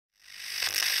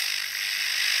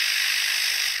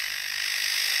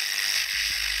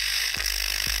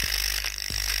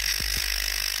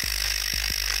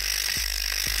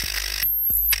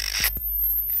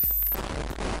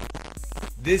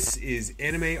This is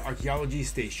Anime Archaeology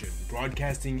Station,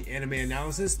 broadcasting anime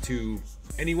analysis to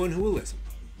anyone who will listen.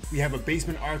 We have a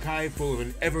basement archive full of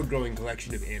an ever-growing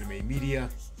collection of anime media.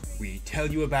 We tell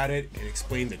you about it and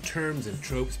explain the terms and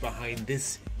tropes behind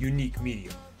this unique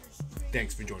medium.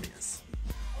 Thanks for joining us.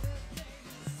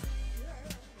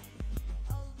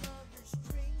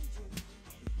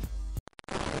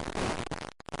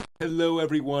 Hello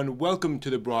everyone, welcome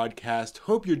to the broadcast.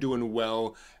 Hope you're doing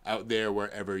well out there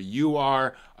wherever you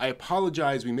are. I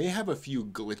apologize, we may have a few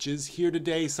glitches here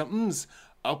today. Something's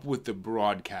up with the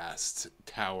broadcast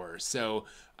tower, so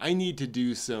I need to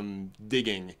do some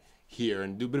digging here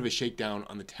and do a bit of a shakedown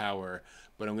on the tower,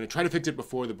 but I'm going to try to fix it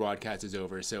before the broadcast is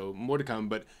over, so more to come.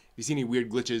 But if you see any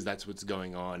weird glitches, that's what's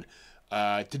going on.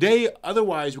 Today,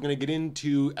 otherwise, we're going to get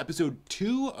into episode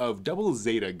 2 of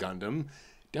Zeta Gundam.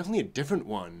 Definitely a different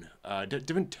one,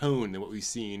 different tone than what we've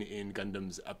seen in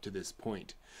Gundams up to this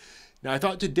point. Now, I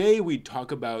thought today we'd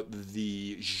talk about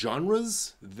the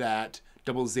genres that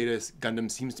Zeta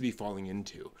Gundam seems to be falling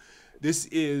into. This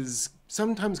is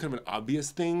sometimes kind of an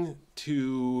obvious thing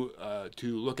to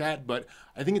look at, but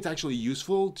I think it's actually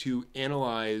useful to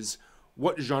analyze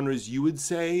what genres you would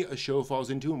say a show falls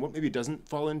into and what maybe it doesn't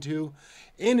fall into,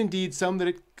 and indeed some that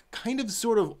it kind of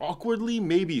sort of awkwardly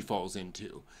maybe falls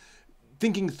into.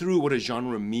 Thinking through what a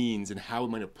genre means and how it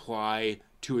might apply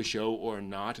to a show or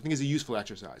not, I think is a useful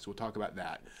exercise. We'll talk about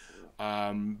that.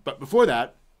 But before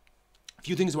that, a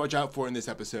few things to watch out for in this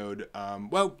episode.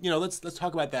 Let's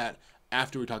talk about that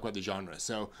after we talk about the genre.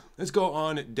 So let's go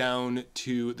on down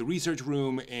to the research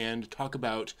room and talk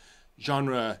about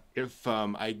genre if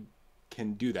I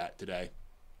can do that today.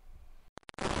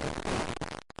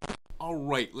 All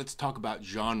right, let's talk about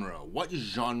genre. What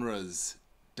genres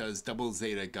does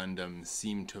Zeta Gundam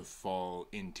seem to fall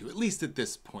into, at least at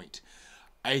this point?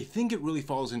 I think it really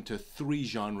falls into 3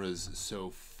 genres so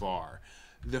far.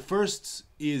 The first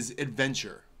is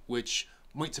adventure, which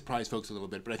might surprise folks a little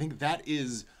bit, but I think that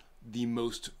is the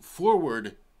most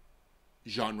forward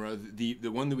genre, the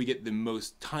one that we get the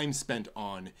most time spent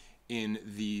on in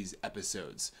these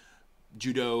episodes.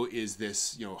 Judo is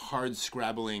this, hard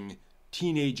scrabbling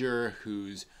teenager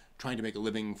who's trying to make a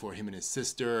living for him and his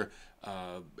sister,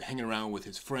 hanging around with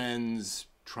his friends,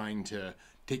 trying to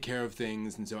take care of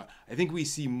things, and so on. I think we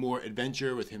see more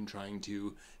adventure with him trying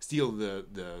to steal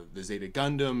the Zeta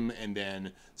Gundam, and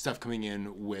then stuff coming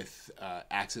in with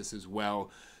Axis as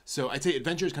well. So I'd say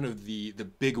adventure is kind of the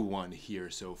big one here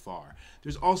so far.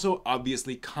 There's also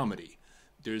obviously comedy.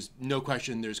 There's no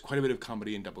question there's quite a bit of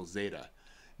comedy in Zeta.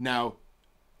 Now,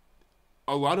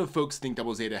 a lot of folks think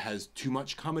Zeta has too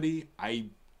much comedy. I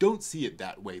don't see it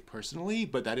that way personally,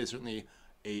 but that is certainly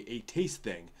a taste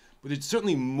thing. But there's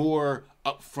certainly more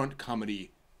upfront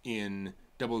comedy in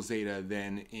Zeta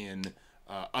than in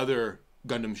other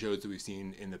Gundam shows that we've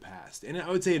seen in the past. And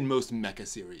I would say in most mecha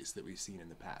series that we've seen in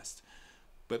the past.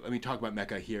 But let me talk about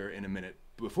mecha here in a minute.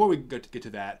 Before we get to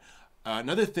that,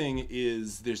 another thing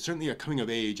is there's certainly a coming of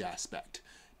age aspect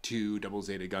to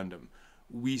Zeta Gundam.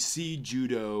 We see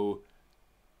Judo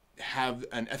have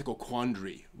an ethical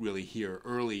quandary really here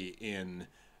early in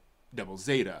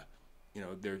Zeta.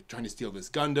 They're trying to steal this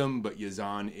Gundam, but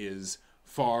Yazan is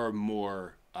far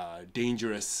more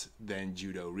dangerous than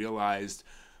Judo realized.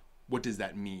 What does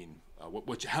that mean?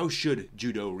 How should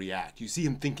Judo react? You see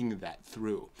him thinking that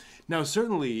through. Now,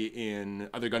 certainly in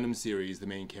other Gundam series, the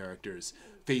main characters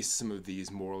face some of these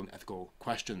moral and ethical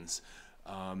questions.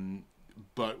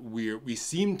 But we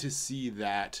seem to see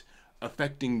that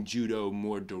affecting Judo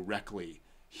more directly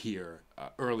here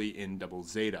early in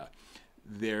Zeta.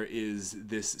 There is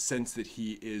this sense that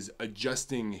he is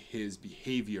adjusting his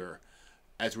behavior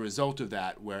as a result of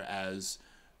that, whereas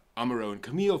Amuro and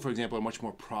Camille, for example, are much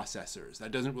more processors.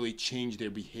 That doesn't really change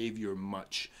their behavior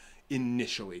much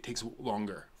initially. It takes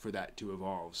longer for that to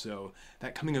evolve. So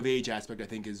that coming of age aspect, I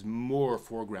think, is more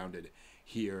foregrounded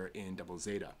here in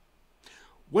Zeta.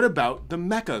 What about the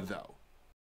mecha, though?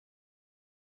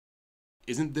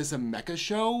 Isn't this a mecha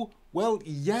show? Well,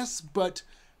 yes, but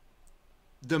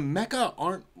the mecha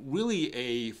aren't really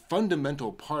a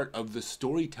fundamental part of the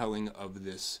storytelling of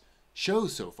this show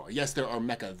so far. Yes, there are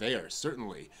mecha there,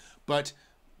 certainly, but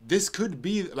this could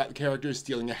be about the characters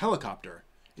stealing a helicopter,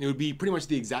 and it would be pretty much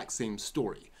the exact same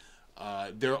story.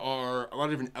 There are a lot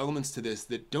of different elements to this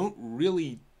that don't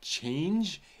really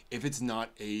change if it's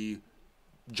not a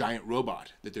giant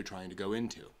robot that they're trying to go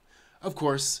into. Of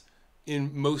course,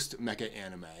 in most mecha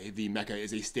anime, the mecha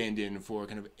is a stand-in for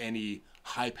kind of any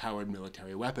high-powered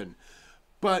military weapon.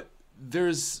 But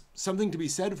there's something to be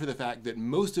said for the fact that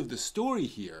most of the story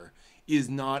here is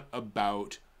not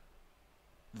about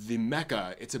the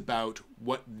mecha, it's about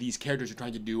what these characters are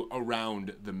trying to do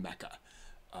around the mecha.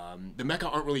 The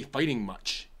mecha aren't really fighting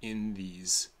much in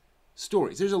these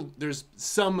stories. There's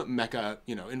some mecha,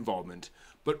 involvement,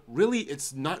 but really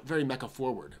it's not very mecha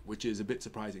forward, which is a bit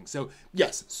surprising. So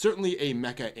yes, certainly a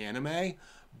mecha anime,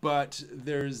 but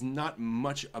there's not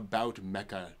much about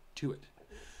mecha to it.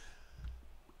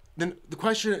 Then the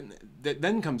question that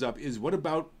then comes up is, what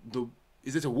about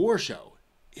is this a war show?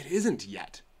 It isn't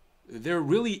yet. There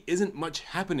really isn't much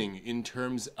happening in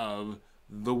terms of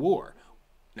the war.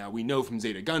 Now, we know from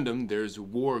Zeta Gundam there's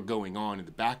war going on in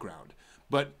the background,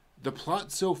 but the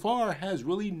plot so far has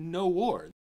really no war.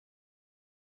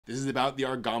 This is about the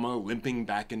Argama limping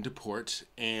back into port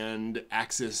and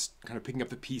Axis kind of picking up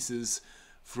the pieces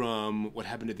from what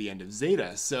happened at the end of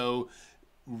Zeta. So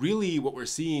really what we're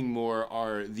seeing more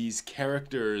are these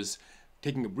characters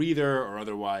taking a breather or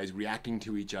otherwise reacting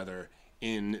to each other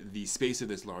in the space of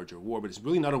this larger war, but it's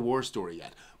really not a war story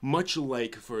yet. Much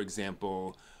like, for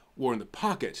example, War in the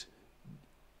Pocket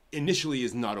initially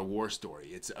is not a war story.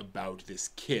 It's about this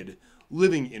kid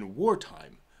living in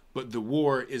wartime, but the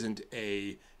war isn't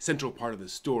a central part of the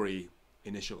story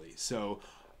initially. So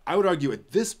I would argue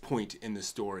at this point in the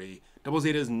story, Double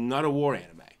Zeta is not a war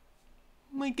anime.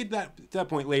 Might get that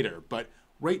point later, but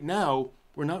right now,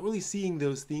 we're not really seeing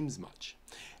those themes much.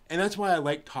 And that's why I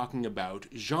like talking about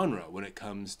genre when it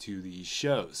comes to these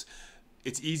shows.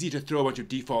 It's easy to throw a bunch of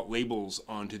default labels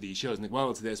onto these shows and think,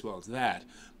 well, it's this, well, it's that.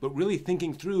 But really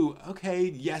thinking through, okay,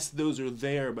 yes, those are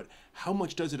there, but how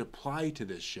much does it apply to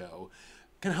this show?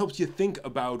 Kind of helps you think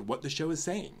about what the show is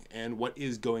saying and what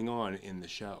is going on in the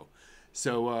show.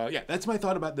 So, yeah, that's my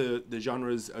thought about the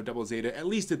genres of Double Zeta. At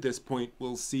least at this point,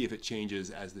 we'll see if it changes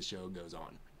as the show goes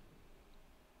on.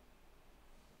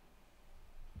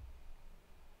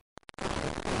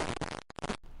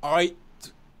 All right,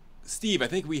 Steve, I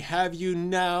think we have you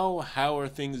now. How are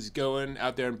things going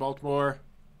out there in Baltimore?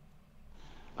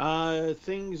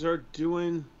 Things are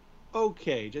doing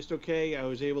okay, just okay. I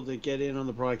was able to get in on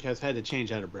the broadcast. Had to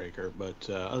change out a breaker, but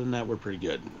other than that, we're pretty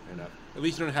good. Fair enough. At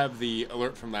least you don't have the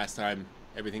alert from last time.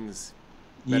 Everything's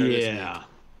better this week.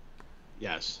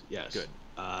 Yes. Good.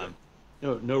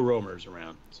 No roamers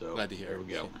around. So glad to hear. There we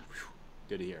go.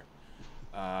 Good to hear.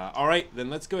 All right, then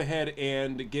let's go ahead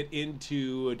and get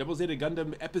into Double Zeta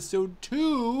Gundam Episode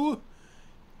 2.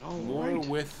 More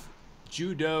with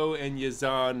Judo and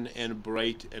Yazan and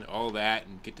Bright and all that,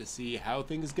 and get to see how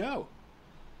things go.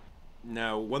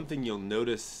 Now, one thing you'll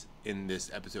notice in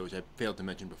this episode, which I failed to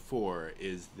mention before,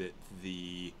 is that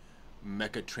the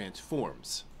mecha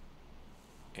transforms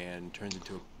and turns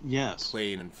into a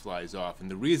plane and flies off. And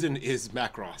the reason is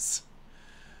Macross.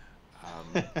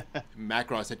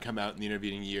 Macross had come out in the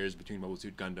intervening years between Mobile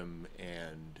Suit Gundam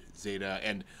and Zeta,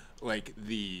 and like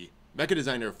the mecha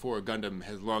designer for Gundam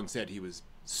has long said he was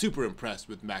super impressed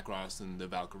with Macross and the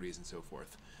Valkyries and so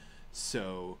forth.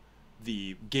 So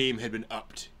the game had been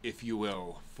upped, if you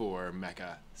will, for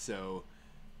mecha. So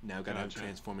now got a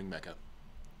transforming mecha.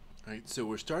 All right, so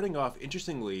we're starting off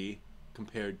interestingly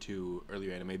compared to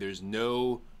earlier anime. There's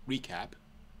no recap.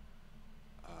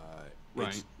 Right.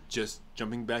 It's just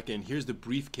jumping back in. Here's the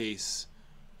briefcase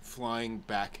flying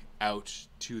back out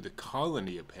to the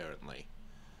colony, apparently.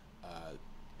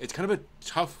 It's kind of a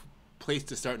tough place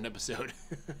to start an episode.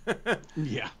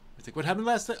 Yeah. It's like, what happened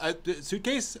last time?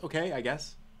 Suitcase? Okay, I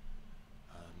guess.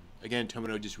 Again,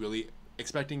 Tomino just really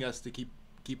expecting us to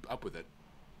keep up with it.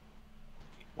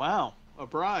 Wow, a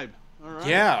bribe. All right.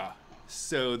 Yeah.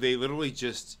 So they literally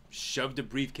just shoved a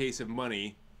briefcase of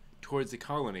money towards the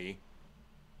colony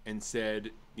and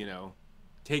said,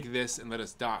 take this and let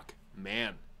us dock.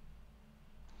 Man.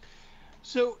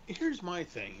 So here's my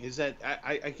thing, is that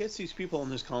I guess these people in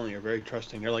this colony are very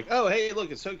trusting. They're like, oh, hey,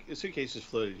 look, a suitcase is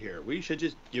floated here. We should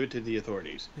just give it to the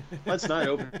authorities. Let's not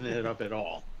open it up at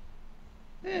all.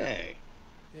 Hey.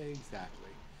 Exactly.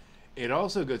 It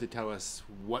also goes to tell us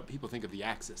what people think of the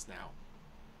Axis now.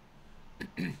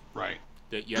 Right.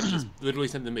 That you have to just literally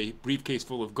send them a briefcase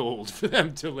full of gold for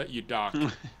them to let you dock.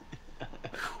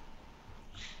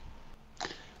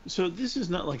 So this is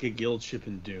not like a guild ship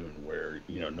in Dune where,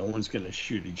 no one's going to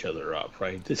shoot each other up,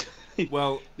 right?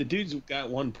 Well, the dude's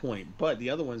got one point, but the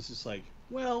other one's just like,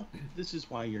 well, this is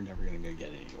why you're never going to get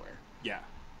anywhere. Yeah.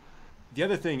 The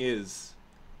other thing is,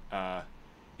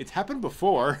 it's happened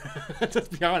before, let's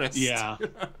be honest. Yeah.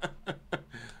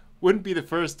 Wouldn't be the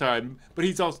first time, but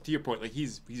he's also, to your point, like,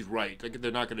 he's right. Like,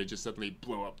 they're not going to just suddenly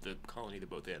blow up the colony they're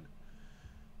both in.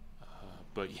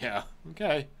 But yeah,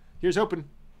 okay. Here's hoping.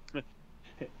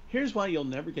 Here's why you'll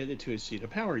never get into a seat of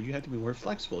power. You have to be more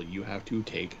flexible. You have to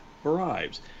take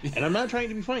bribes. And I'm not trying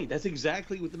to be funny. That's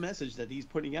exactly what the message that he's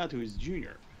putting out to his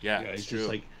junior. Yeah, You know, it's it's true. just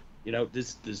like,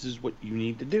 this is what you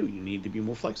need to do. You need to be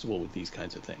more flexible with these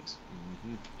kinds of things.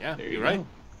 Yeah, There you you're right. go.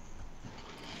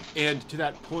 And to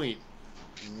that point,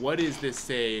 what is this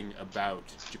saying about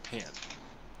Japan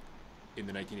in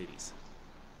the 1980s?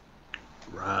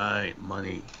 Right,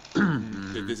 money.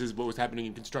 That this is what was happening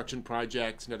in construction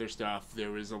projects and other stuff.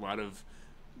 There was a lot of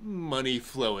money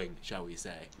flowing, shall we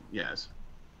say. Yes.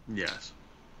 Yes.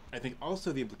 I think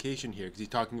also the implication here, because he's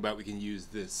talking about we can use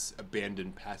this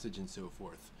abandoned passage and so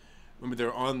forth. Remember,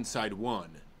 they're on side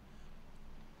one.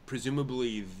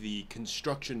 Presumably, the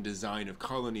construction design of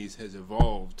colonies has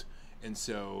evolved, and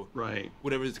so Right.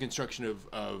 whatever is the construction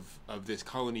of this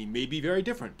colony may be very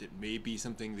different. It may be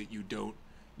something that you don't,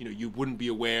 you wouldn't be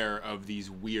aware of these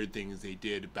weird things they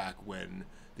did back when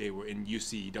they were in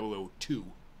UC 002,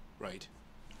 right?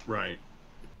 Right.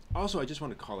 Also, I just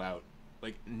want to call out,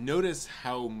 notice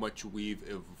how much we've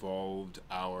evolved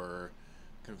our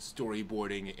kind of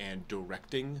storyboarding and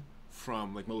directing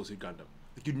from, Mobile Suit Gundam.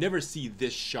 You'd never see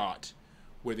this shot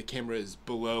where the camera is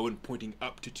below and pointing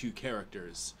up to two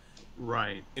characters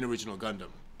Right. in original Gundam.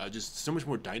 Just so much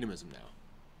more dynamism now.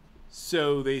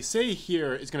 So they say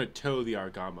here it's going to tow the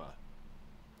Argama.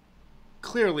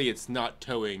 Clearly, it's not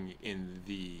towing in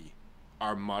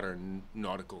our modern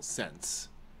nautical sense.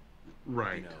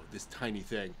 Right. This tiny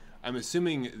thing. I'm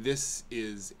assuming this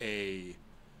is a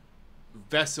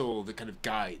vessel that kind of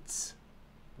guides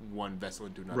one vessel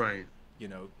into another. Right.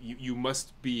 You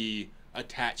must be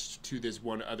attached to this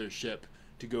one other ship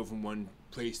to go from one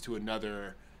place to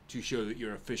another to show that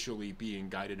you're officially being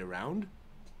guided around.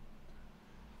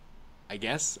 I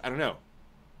guess. I don't know.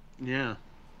 Yeah.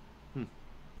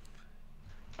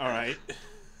 All right.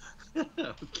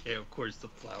 Okay, of course the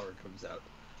flower comes out.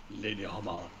 Lady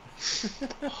Hama.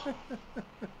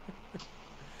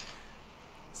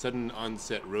 Sudden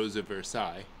onset Rose of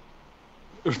Versailles.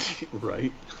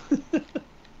 Right.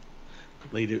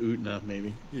 Lady Utna,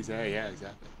 maybe. Exactly. Yeah,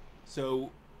 exactly.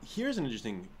 So here's an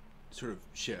interesting sort of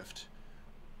shift.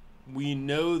 We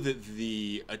know that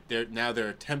their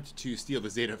attempt to steal the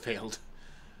Zeta failed.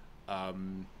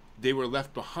 They were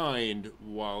left behind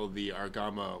while the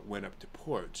Argama went up to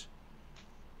port,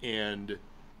 and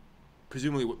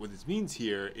presumably what this means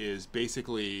here is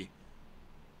basically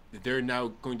they're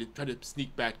now going to try to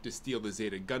sneak back to steal the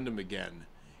Zeta Gundam again,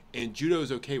 and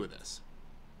Judo's okay with this.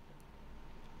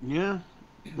 Yeah.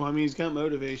 Well, I mean, he's got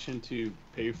motivation to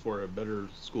pay for a better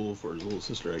school for his little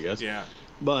sister, I guess. Yeah.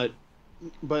 But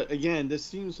again, this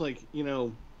seems like,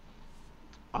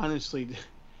 honestly,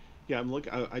 yeah, I'm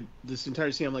looking. This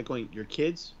entire scene, I'm like going, your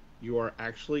kids, you are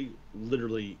actually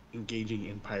literally engaging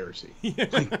in piracy.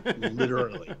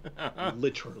 Literally.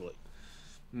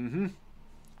 Mm-hmm.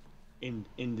 In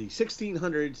the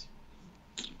 1600s,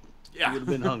 Yeah. you would have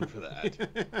been hung for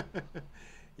that.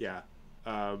 Yeah.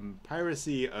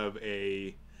 Piracy of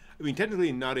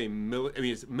technically not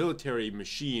it's a military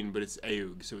machine, but it's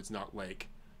AUG, so it's not like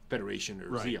Federation or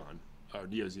Right. Xeon, or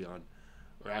Neo Xeon,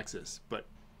 or Axis. But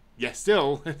yeah,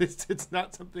 still, it's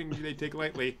not something they take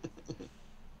lightly.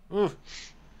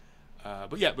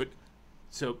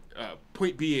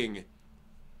 Point being,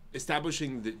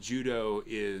 establishing that Judo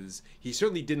he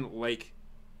certainly didn't like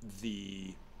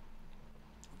the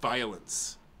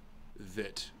violence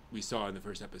that we saw in the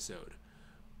first episode,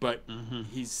 but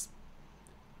he's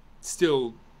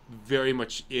still very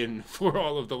much in for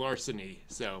all of the larceny.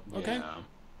 So okay.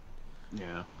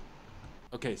 Yeah.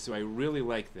 Okay, so I really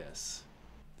like this.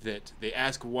 That they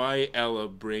ask why Ella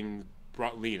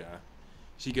brought Lena.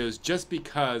 She goes, just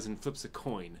because, and flips a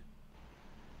coin.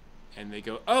 And they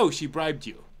go, oh, she bribed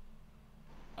you.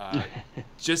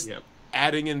 Just Yep.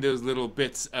 adding in those little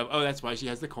bits of, oh, that's why she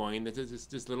has the coin. That's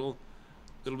just little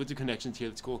bits of connections here.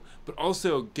 That's cool. But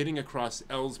also getting across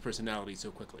Elle's personality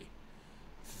so quickly.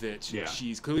 That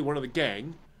she's clearly one of the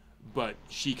gang, but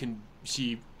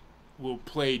she will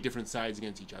play different sides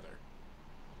against each other.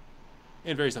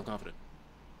 And very self-confident.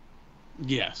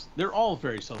 Yes, they're all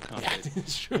very self-confident. Yeah,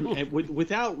 it's true. And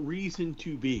without reason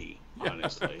to be,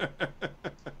 honestly.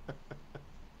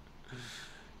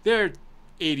 They're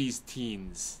 80s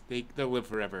teens. They'll live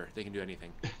forever. They can do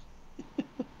anything.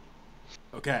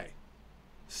 Okay.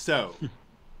 So,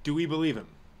 do we believe him?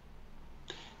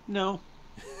 No.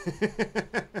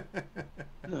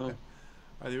 No.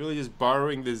 Are they really just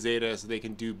borrowing the Zeta so they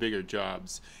can do bigger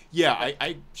jobs? Yeah,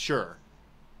 I sure.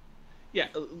 Yeah,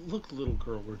 look, little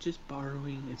girl, we're just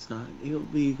borrowing. It's not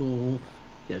illegal.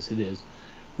 Yes, it is.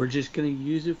 We're just going to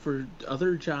use it for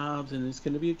other jobs, and it's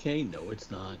going to be okay. No,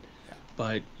 it's not. Yeah.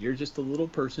 But you're just a little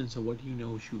person, so what do you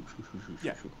know? Shoot.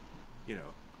 Yeah.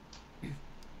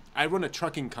 I run a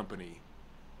trucking company.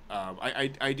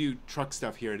 I do truck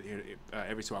stuff here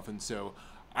every so often, so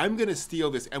I'm going to steal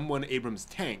this M1 Abrams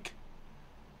tank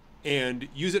and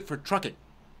use it for trucking.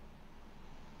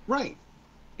 Right.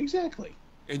 Exactly.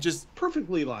 And just...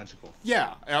 Perfectly logical.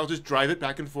 Yeah, I'll just drive it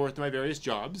back and forth to my various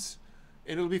jobs,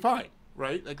 and it'll be fine,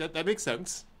 right? Like, that makes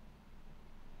sense.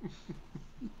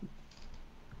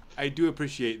 I do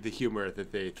appreciate the humor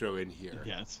that they throw in here.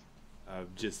 Yes.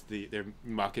 Just their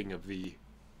mocking of the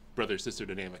brother-sister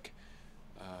dynamic.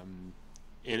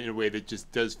 In a way that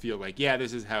just does feel like, yeah,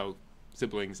 this is how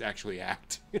siblings actually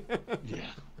act. Yeah.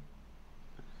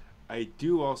 I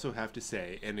do also have to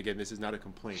say, and again, this is not a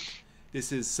complaint,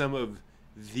 this is some of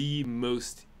the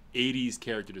most 80s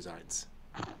character designs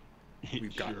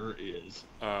we've got. It sure is.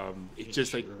 It's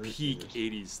just like peak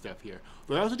 80s stuff here.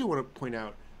 But I also do want to point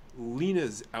out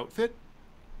Lena's outfit.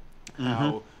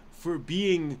 How, for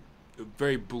being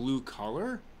very blue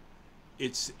collar,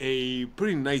 it's a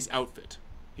pretty nice outfit.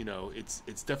 You know, it's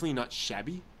definitely not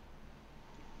shabby.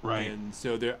 Right. And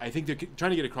so I think they're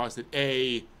trying to get across that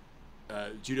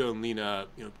Judo and Lena,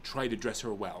 try to dress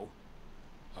her well,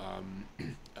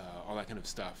 all that kind of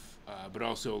stuff. But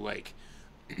also, like,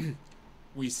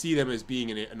 we see them as being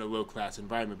in a low class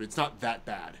environment, but it's not that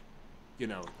bad.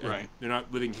 Right. They're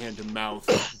not living hand to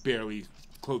mouth, barely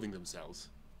clothing themselves.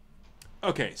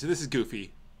 Okay, so this is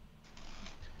goofy.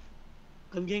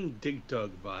 I'm getting Dig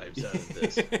Dug vibes out of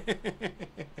this.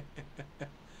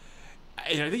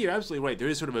 And I think you're absolutely right. There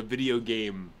is sort of a video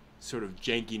game sort of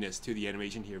jankiness to the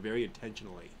animation here, very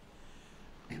intentionally.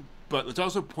 But let's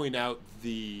also point out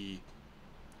the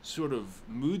sort of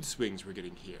mood swings we're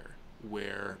getting here,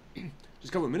 where just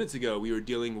a couple of minutes ago we were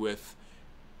dealing with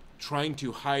trying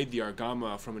to hide the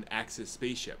Argama from an Axis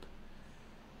spaceship.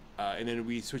 And then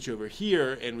we switch over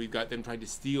here, and we've got them trying to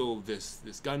steal this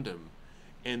Gundam.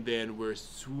 And then we're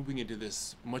swooping into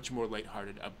this much more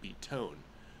lighthearted, upbeat tone.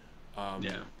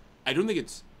 Yeah. I don't think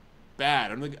it's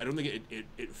bad. I don't think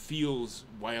it feels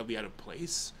wildly out of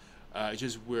place. It's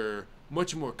just we're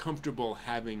much more comfortable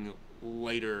having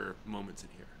lighter moments in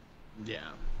here.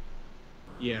 Yeah.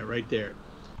 Yeah, right there.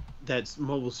 That's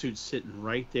Mobile Suit sitting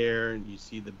right there, and you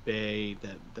see the bay,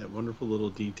 that wonderful little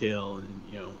detail, and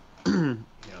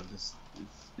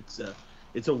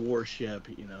it's a warship,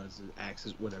 it's an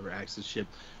Axis ship,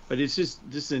 but it's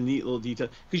just a neat little detail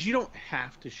because you don't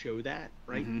have to show that,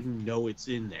 right? You know it's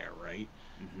in there, right?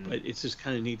 But it's just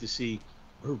kind of neat to see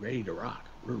we're ready to rock,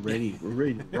 we're ready to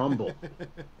rumble,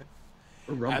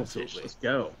 we're rumble fish, let's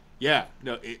go. Yeah,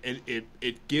 no,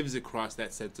 it gives across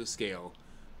that sense of scale,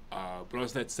 but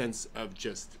also that sense of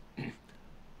just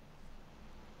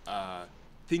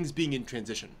things being in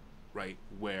transition, right?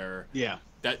 Where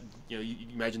that you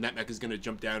imagine that mech is going to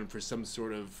jump down for some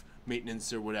sort of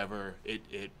maintenance or whatever.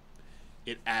 It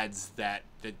adds that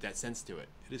sense to it.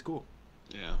 It is cool.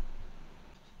 Yeah.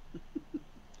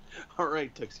 All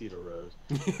right, Tuxedo Rose.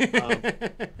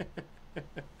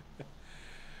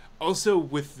 Also,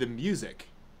 with the music,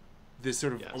 this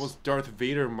sort of almost Darth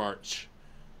Vader march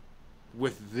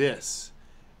with this,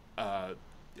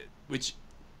 which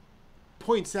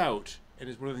points out, and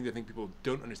is one of the things I think people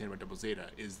don't understand about Double Zeta,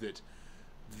 is that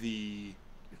the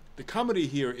comedy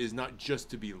here is not just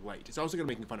to be light. It's also going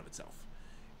to be making fun of itself.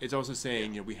 It's also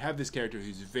saying, we have this character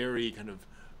who's very kind of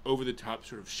over the top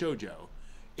sort of shoujo,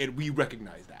 and we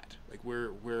recognize that. Like we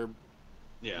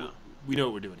know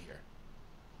what we're doing here.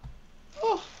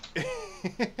 Oh.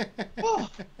 Oh.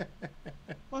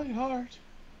 My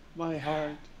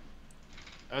heart.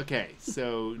 Okay,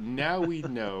 so now we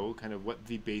know kind of what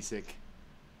the basic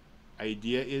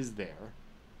idea is there.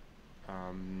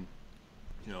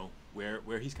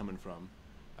 Where he's coming from.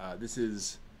 This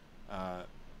is,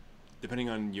 depending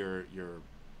on your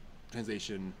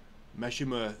translation,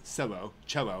 Mashima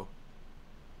Cello,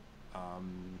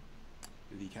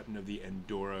 the captain of the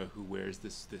Andorra, who wears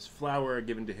this flower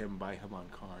given to him by Haman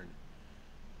Karn.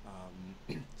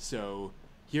 So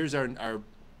here's our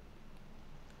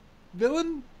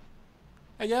villain,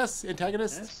 I guess,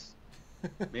 antagonist. Yes.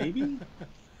 Maybe.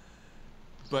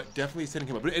 But definitely setting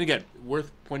him up. And again,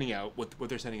 worth pointing out what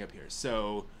they're setting up here.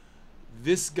 So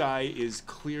this guy is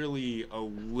clearly a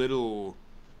little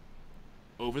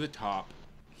over the top.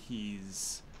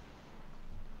 He's...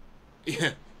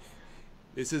 Yeah.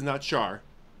 This is not Char,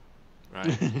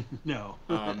 right? No.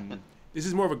 This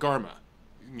is more of a Garma.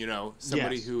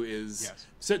 Somebody Yes. who is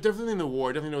definitely in the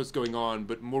war, definitely knows what's going on,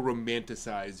 but more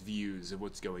romanticized views of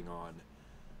what's going on.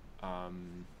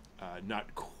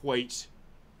 Not quite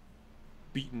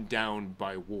beaten down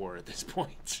by war at this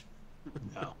point.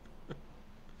 No.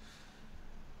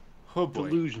 Oh boy.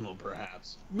 Delusional,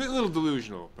 perhaps. A little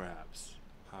delusional, perhaps.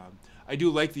 I do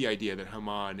like the idea that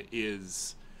Haman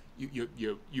is you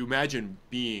imagine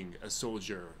being a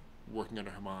soldier working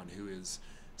under Haman, who is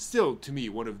still to me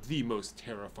one of the most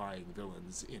terrifying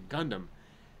villains in Gundam,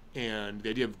 and the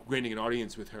idea of granting an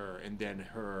audience with her and then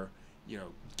her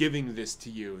giving this to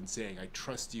you and saying, I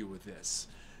trust you with this,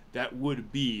 that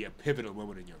would be a pivotal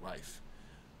moment in your life.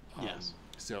 Yes.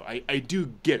 So I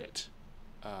do get it.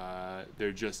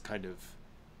 They're just kind of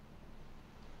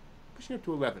pushing up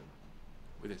to 11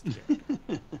 with this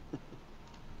character.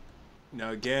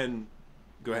 Now again,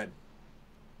 go ahead.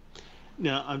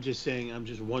 No, I'm just saying, I'm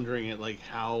just wondering at like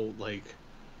how like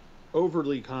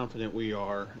overly confident we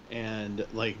are and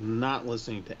like not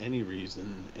listening to any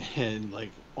reason and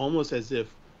like almost as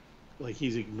if like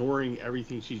he's ignoring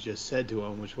everything she just said to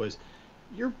him, which was,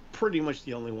 you're pretty much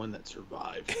the only one that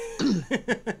survived.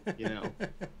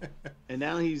 And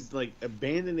now he's like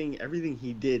abandoning everything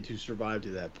he did to survive to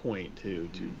that point to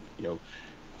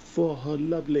for her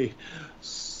lovely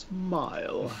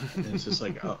smile. And it's just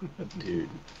like, oh, dude.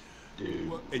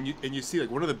 Well, and you see, like,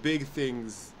 one of the big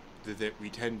things that we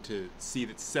tend to see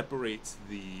that separates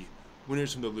the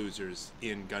winners from the losers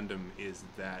in Gundam is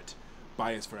that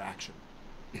bias for action.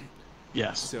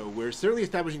 Yes. So we're certainly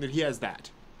establishing that he has that.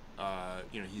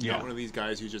 He's not one of these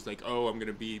guys who's just like, oh, I'm going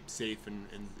to be safe and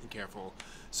careful.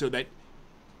 So that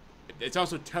it's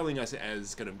also telling us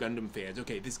as kind of Gundam fans,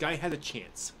 okay, this guy has a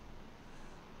chance.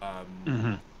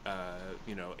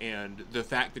 And the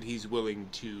fact that he's willing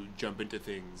to jump into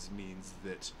things means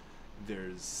that there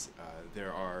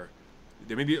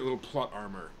may be a little plot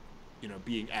armor,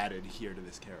 being added here to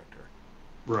this character.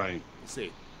 Right. Let's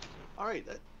see. All right.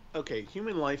 Okay.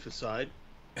 Human life aside,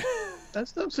 that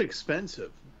stuff's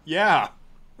expensive. Yeah.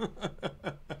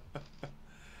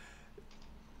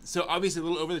 So obviously a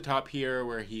little over the top here,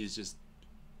 where he's just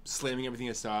slamming everything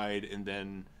aside, and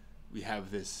then we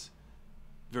have this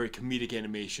very comedic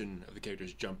animation of the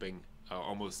characters jumping,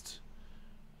 almost,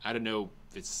 I don't know,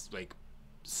 it's like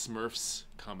Smurfs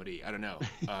comedy, I don't know.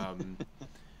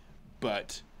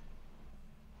 But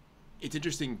it's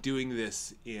interesting doing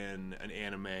this in an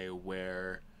anime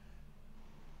where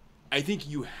I think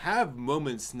you have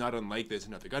moments not unlike this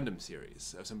in other Gundam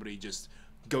series, of somebody just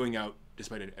going out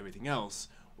despite everything else.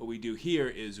 What we do here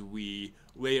is we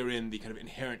layer in the kind of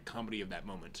inherent comedy of that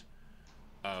moment,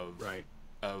 of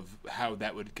how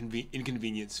that would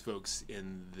inconvenience folks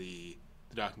in the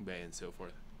docking bay and so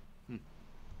forth.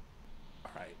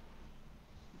 All right.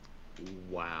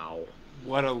 Wow.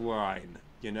 What a line,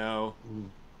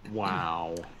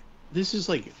 Wow. This is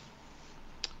like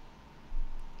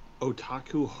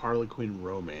otaku Harlequin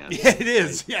romance. Yeah, it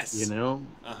is. Yes.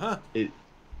 Uh-huh.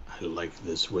 I like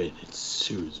this way. It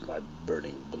soothes my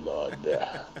burning blood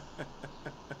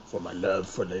for my love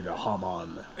for Lady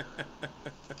Haman.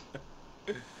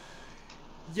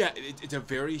 Yeah, it's a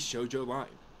very shoujo line.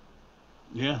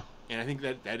 Yeah. And I think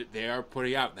that they are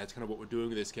putting out, that's kind of what we're doing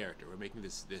with this character. We're making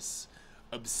this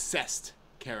obsessed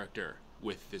character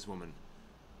with this woman.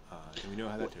 And we know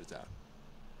how that turns out.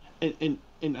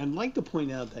 And I'd like to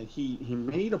point out that he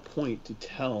made a point to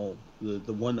tell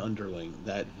the one underling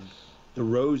that the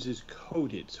rose is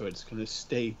coated, so it's going to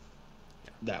stay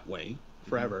that way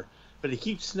forever. But he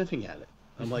keeps sniffing at it.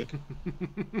 I'm like,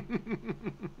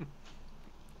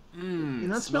 you're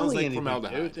not smelling like anything,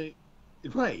 formaldehyde.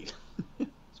 dude. Right.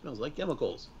 Smells like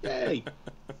chemicals. Yay.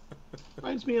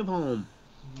 Reminds me of home.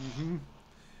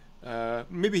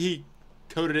 Maybe he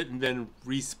coated it and then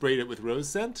resprayed it with rose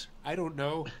scent. I don't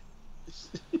know.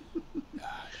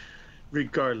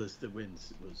 Regardless, the wind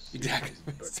was exactly.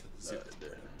 Was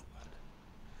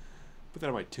Put that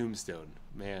on my tombstone,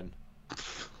 man.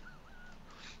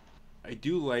 I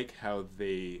do like how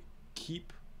they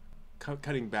keep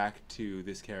cutting back to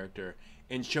this character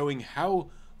and showing how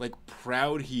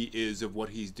proud he is of what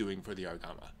he's doing for the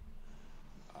Argama.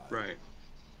 Right.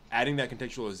 Adding that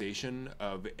contextualization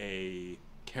of a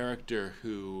character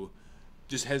who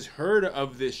just has heard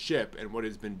of this ship and what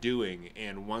it's been doing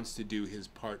and wants to do his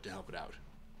part to help it out.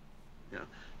 Yeah.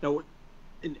 No,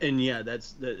 and yeah,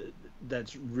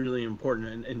 that's really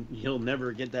important, and he'll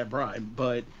never get that bribe,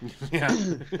 but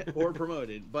or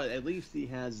promoted, but at least he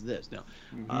has this. Now,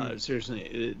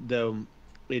 seriously, though,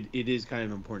 it is kind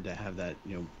of important to have that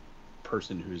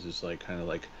person who's just kind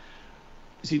of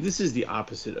see, this is the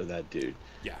opposite of that dude.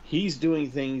 Yeah, he's doing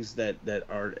things that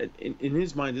are in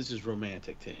his mind. This is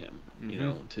romantic to him,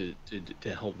 to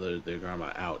help the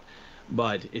grandma out,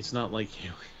 but it's not like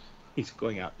he's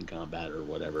going out in combat or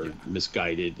whatever,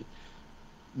 misguided,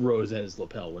 rose at his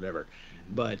lapel, whatever.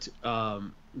 But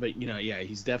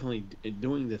he's definitely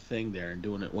doing the thing there and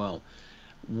doing it well.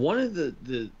 One of the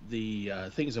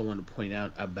things I want to point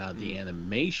out about the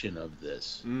animation of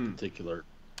this Mm. particular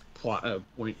plot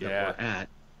point that Yeah. we're at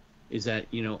is that,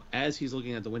 as he's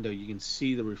looking out the window, you can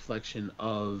see the reflection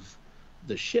of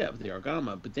the ship, the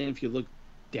Argama. But then if you look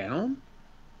down,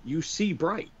 you see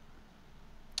Bright.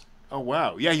 Oh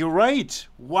wow. Yeah, you're right.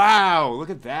 Wow. Look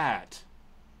at that.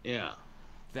 Yeah.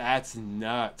 That's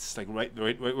nuts. Like right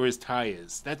where his tie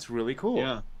is. That's really cool.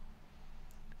 Yeah.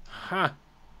 Huh.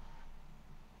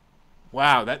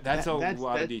 Wow. That's a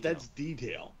lot of detail. That's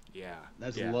detail. Yeah.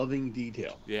 That's yeah. loving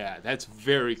detail. Yeah. That's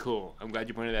very cool. I'm glad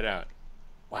you pointed that out.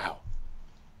 Wow.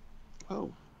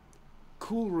 Oh.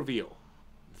 Cool reveal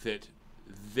that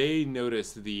they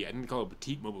notice I think they call it a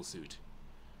petite mobile suit.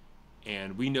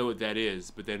 And we know what that is,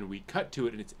 but then we cut to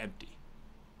it and it's empty.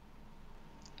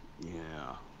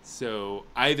 Yeah. So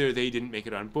either they didn't make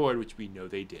it on board, which we know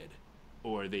they did,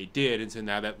 or they did, and so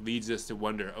now that leads us to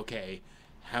wonder, okay,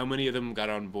 how many of them got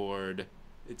on board?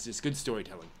 It's just good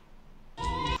storytelling.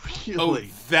 Really? Oh,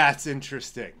 that's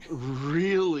interesting.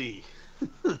 Really?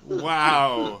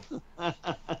 Wow.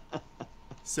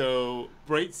 So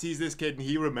Bright sees this kid and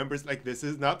he remembers, like, this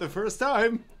is not the first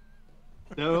time.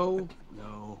 No.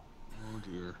 Oh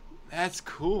dear. That's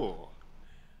cool.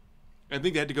 I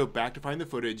think they had to go back to find the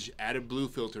footage, add a blue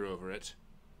filter over it.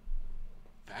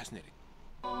 Fascinating.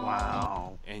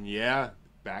 Wow. And yeah,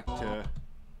 back to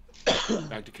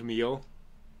Camille,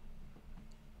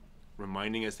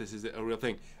 reminding us this is a real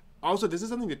thing. Also, this is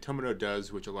something that Tomino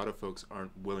does, which a lot of folks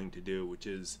aren't willing to do, which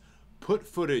is put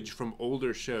footage from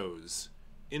older shows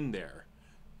in there,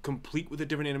 complete with a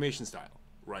different animation style,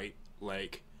 right?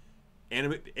 Like,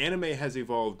 anime has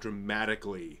evolved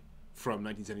dramatically from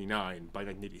 1979 by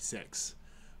 1986,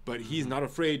 but he's not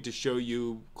afraid to show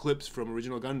you clips from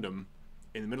original Gundam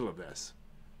in the middle of this.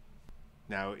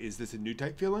 Now, is this a new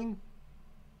type feeling?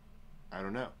 I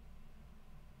don't know.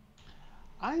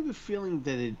 I have a feeling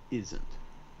that it isn't.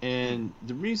 And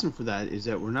the reason for that is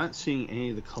that we're not seeing any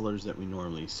of the colors that we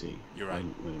normally see. You're right.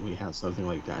 When we have something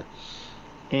like that.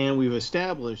 And we've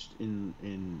established in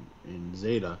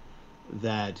Zeta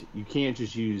that you can't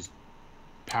just use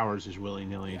powers as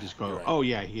willy-nilly and just go, right. oh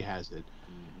yeah, he has it.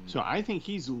 So I think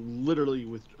he's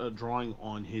literally drawing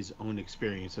on his own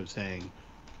experience of saying,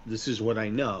 this is what I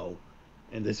know,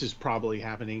 and this is probably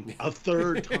happening a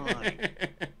third time.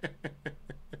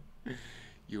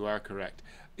 You are correct.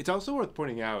 It's also worth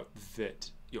pointing out that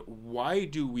why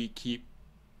does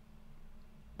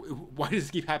this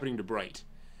keep happening to Bright?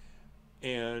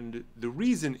 And the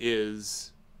reason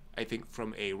is, I think,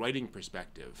 from a writing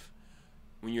perspective,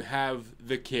 when you have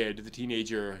the kid, the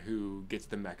teenager who gets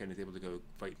the mecha and is able to go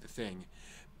fight the thing,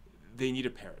 they need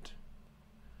a parent.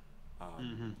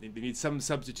 They need some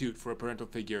substitute for a parental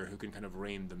figure who can kind of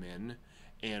rein them in,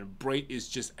 and Bright is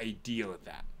just ideal at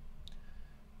that.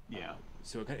 Yeah.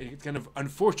 So it's kind of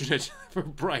unfortunate for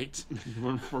Bright.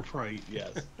 For Bright,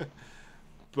 yes.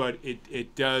 But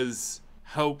it does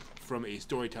help from a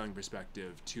storytelling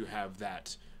perspective to have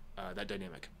that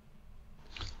dynamic.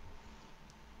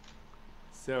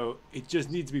 So it just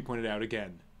needs to be pointed out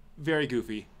again. Very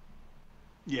goofy.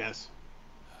 Yes.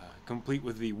 Complete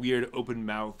with the weird open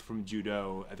mouth from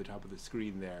Judo at the top of the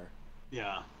screen there.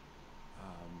 Yeah.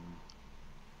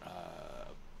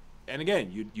 And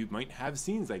again, you might have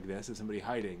scenes like this of somebody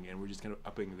hiding, and we're just kind of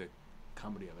upping the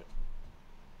comedy of it.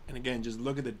 And again, just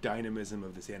look at the dynamism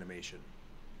of this animation.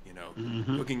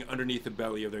 Looking underneath the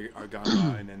belly of the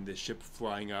Argama and then the ship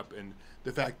flying up, and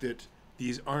the fact that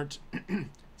these aren't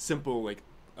simple, like,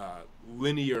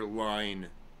 linear line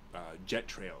jet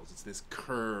trails. It's this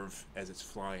curve as it's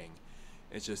flying.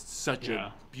 It's just such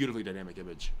a beautifully dynamic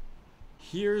image.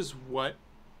 Here's what...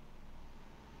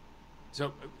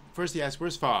 So, first he asks,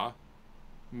 where's Fa?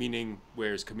 Meaning,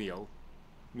 where's Camille?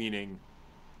 Meaning,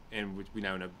 and we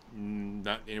now know,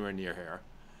 not anywhere near her.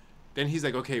 Then he's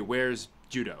like, okay, where's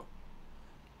Judo?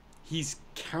 He's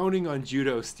counting on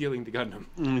Judo stealing the Gundam.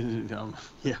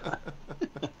 Yeah.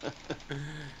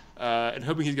 And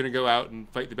hoping he's going to go out and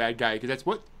fight the bad guy, because that's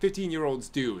what 15-year-olds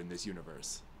do in this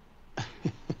universe.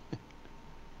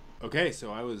 Okay,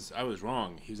 so I was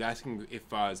wrong. He was asking if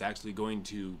Fa is actually going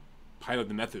to pilot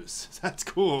the Methus. That's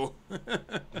cool.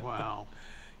 Wow.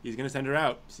 He's going to send her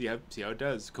out. See how it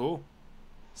does. Cool.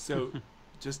 So,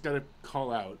 just got to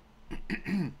call out,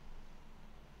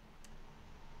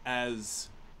 as,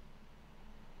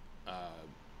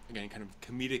 again, kind of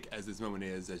comedic as this moment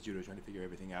is, as Judo trying to figure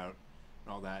everything out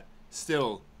and all that,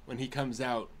 still, when he comes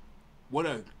out, what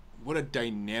a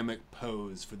dynamic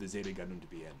pose for the Zeta Gundam to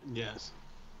be in. Yes.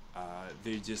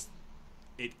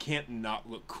 It can't not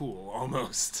look cool,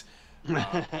 almost.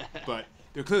 But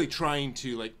they're clearly trying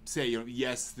to like say,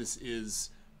 yes, this is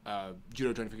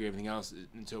judo trying to figure everything else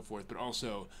and so forth, but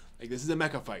also like this is a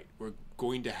mecha fight. We're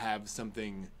going to have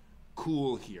something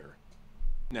cool here.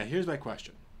 Now here's my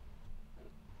question: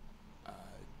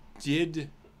 did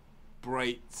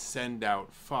Bright send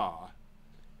out Fa?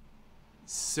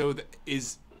 So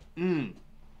is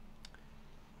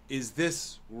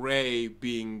this Ray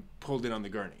being pulled in on the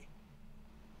gurney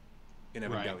in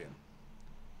Evangelion?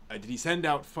 Right. Did he send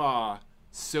out Fa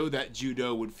so that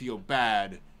Judo would feel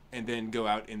bad and then go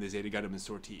out in the Zeta Gundam and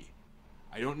sortie?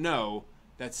 I don't know.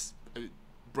 That's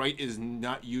Bright is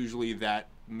not usually that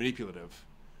manipulative.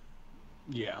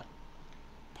 Yeah.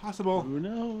 Possible. Who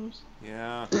knows?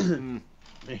 Yeah.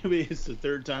 Maybe it's the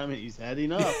third time he's had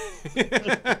enough.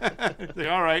 Like,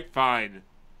 all right, fine.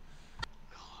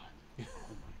 God. Oh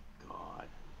my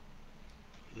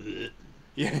God.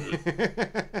 Yeah.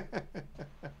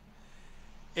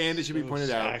 And it should be pointed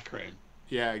saccharine. out.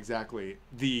 Yeah, exactly.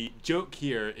 The joke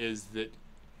here is that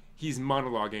he's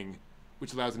monologuing,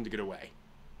 which allows him to get away.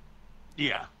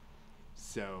 Yeah.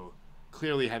 So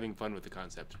clearly having fun with the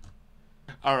concept.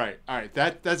 All right.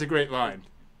 That's a great line.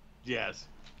 Yes.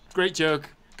 Great joke.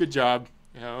 Good job.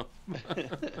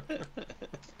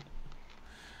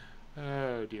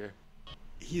 Oh dear.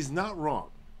 He's not wrong,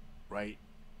 right?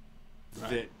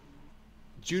 That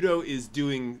Judo is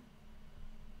doing.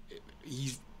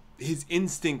 His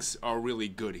instincts are really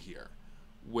good here.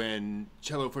 When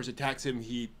Cello first attacks him,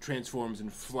 he transforms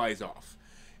and flies off.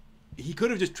 He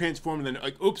could have just transformed and then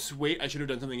like, oops, wait, I should have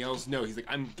done something else. No, he's like,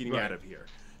 I'm getting out of here.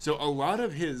 So a lot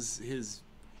of his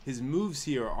moves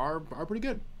here are pretty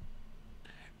good.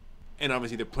 And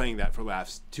obviously they're playing that for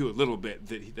laughs too a little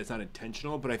bit. That's not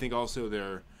intentional, but I think also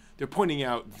they're pointing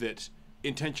out that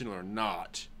intentional or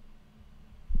not,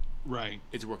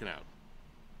 it's working out.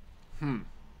 So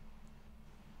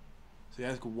you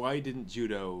ask, why didn't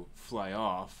Judo fly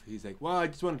off? He's like, well, I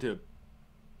just wanted to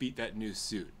beat that new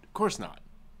suit. Of course not.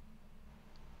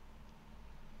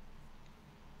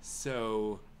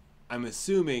 So I'm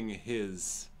assuming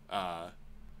his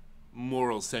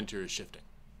moral center is shifting.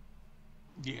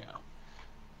 Yeah.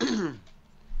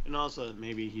 And also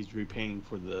maybe he's repaying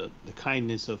for the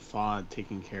kindness of Fa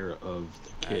taking care of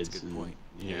the kids. That's a good point.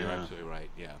 Yeah, you're absolutely right.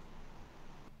 Yeah.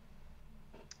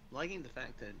 Liking the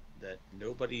fact that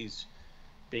nobody's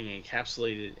being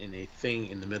encapsulated in a thing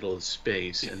in the middle of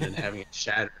space and then having it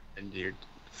shatter and you're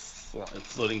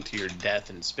floating to your death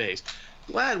in space.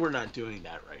 Glad we're not doing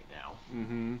that right now.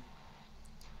 Mm-hmm.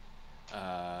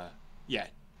 Yeah.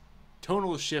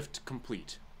 Tonal shift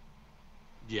complete.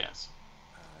 Yes.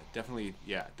 Definitely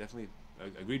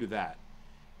agreed with that.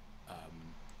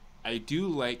 I do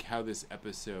like how this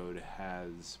episode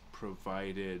has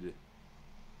provided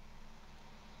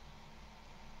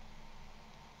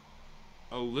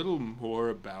a little more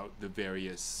about the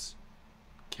various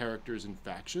characters and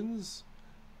factions,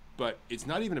 but it's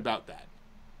not even about that.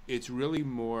 It's really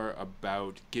more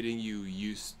about getting you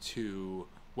used to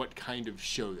what kind of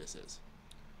show this is.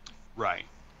 Right.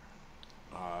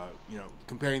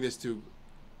 Comparing this to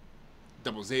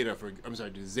Zeta, for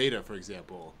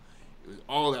example, it was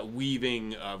all that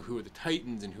weaving of who are the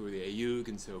Titans and who are the Ayuk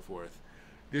and so forth.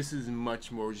 This is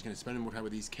much more, we're just going to spend more time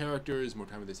with these characters, more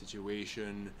time with the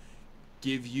situation,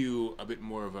 give you a bit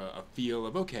more of a feel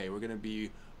of, okay, we're going to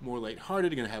be more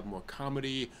lighthearted, going to have more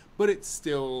comedy, but it's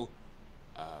still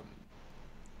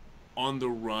on the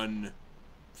run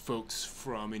folks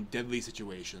from in deadly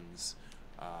situations.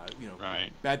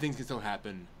 Bad things can still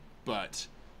happen, but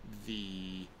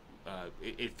it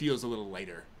feels a little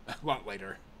lighter, a lot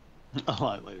lighter. A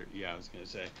lot later, yeah. I was gonna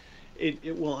say,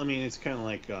 well, I mean, it's kind of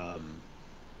like,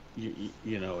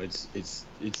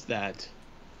 it's that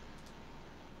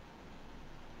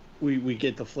we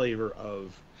get the flavor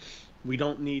of, we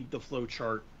don't need the flow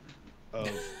chart of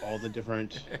all the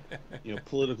different,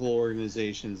 political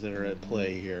organizations that are at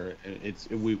play here.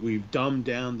 We've dumbed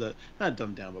down not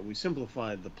dumbed down, but we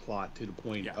simplified the plot to the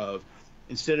point of,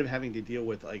 instead of having to deal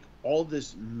with like all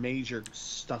this major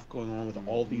stuff going on with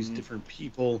all these different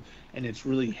people, and it's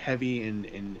really heavy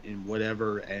and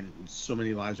whatever, and so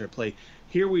many lives are at play.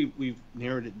 Here we've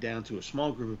narrowed it down to a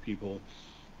small group of people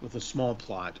with a small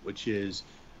plot, which is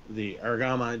the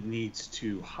Aragama needs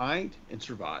to hide and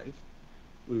survive.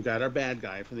 We've got our bad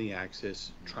guy from the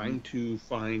Axis trying to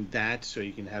find that so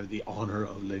he can have the honor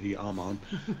of Lady Amon.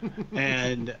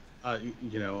 And,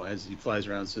 as he flies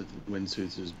around so the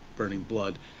windsuits is burning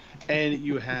blood. And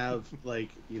you have, the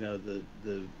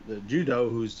Judo,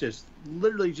 who's just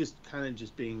literally just kind of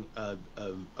just being a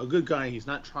good guy. He's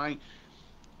not trying.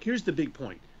 Here's the big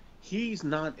point. he's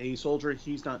not a soldier.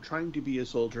 He's not trying to be a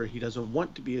soldier. He doesn't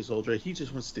want to be a soldier. He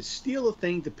just wants to steal a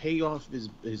thing to pay off his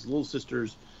little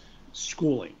sister's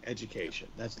schooling, education.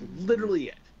 That's literally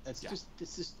it. That's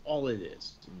just all it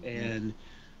is. And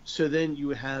so then you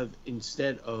have,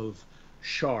 instead of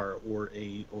Char or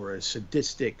a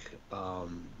sadistic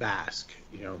Basque,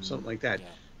 something like that,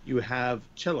 you have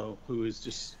Cello, who is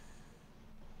just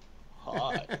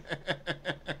hot,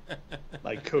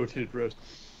 like coated roast.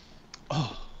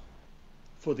 Oh,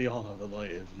 for the honor of the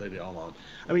lady Alon.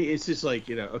 I mean, it's just like,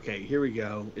 okay, here we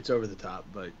go. It's over the top,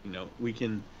 but we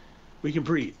can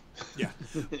breathe. Yeah,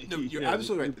 no, you're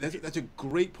absolutely right. That's a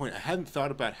great point. I hadn't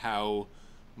thought about how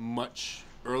much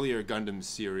earlier Gundam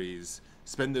series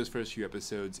spend those first few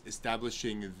episodes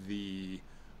establishing the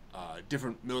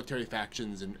different military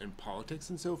factions and politics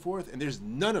and so forth, and there's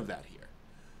none of that here.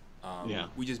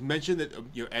 We just mentioned that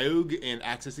Aoug and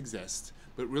Axis exist,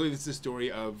 but really this is a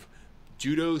story of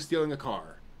Judo stealing a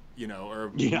car,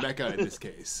 or mecha in this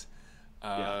case.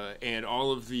 And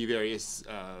all of the various,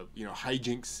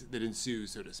 hijinks that ensue,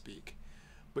 so to speak.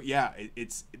 But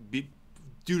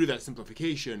due to that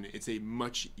simplification, it's a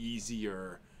much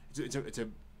easier, it's a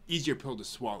easier pill to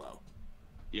swallow.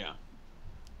 Yeah.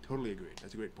 Totally agreed.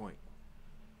 That's a great point.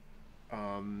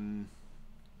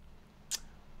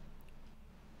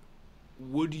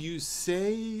 Would you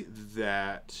say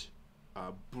that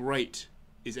Bright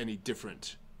is any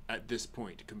different at this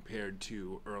point compared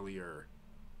to earlier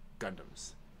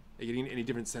Gundams? Are you getting any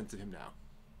different sense of him now?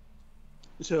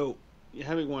 So,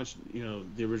 having watched,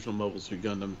 the original Mobile Suit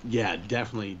Gundam,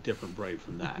 definitely different Bright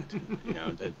from that.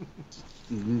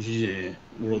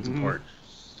 Worlds apart.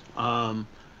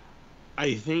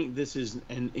 I think this is,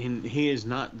 and he is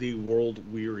not the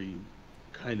world-weary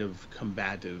kind of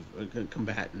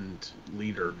combatant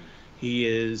leader.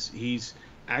 He's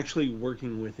actually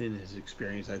working within his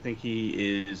experience. I think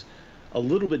he is a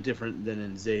little bit different than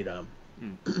in Zeta.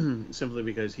 Simply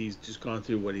because he's just gone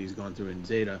through what he's gone through in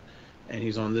Zeta, and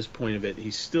he's on this point of it.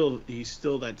 He's still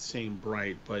that same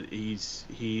Bright, but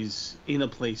he's in a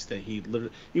place that he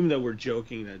literally, even though we're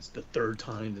joking that it's the third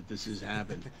time that this has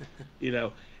happened,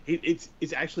 it's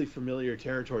actually familiar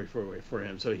territory for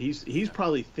him. So he's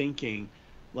probably thinking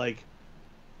like,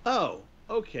 oh,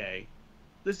 okay,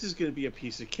 this is going to be a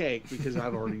piece of cake because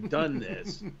I've already done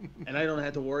this, and I don't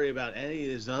have to worry about any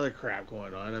of this other crap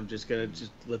going on. I'm just going to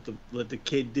let the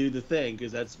kid do the thing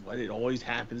because that's what it always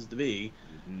happens to be,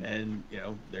 and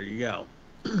there you go.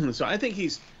 So I think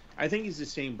he's the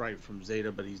same Bright from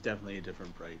Zeta, but he's definitely a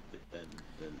different Bright than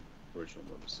original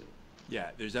Mobile Suit.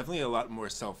 Yeah, there's definitely a lot more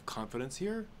self-confidence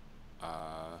here.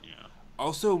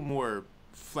 Also more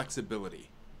flexibility,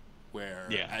 where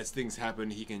as things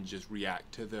happen, he can just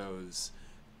react to those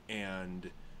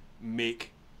and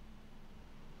make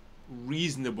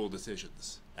reasonable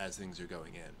decisions as things are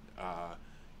going in.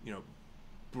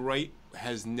 Bright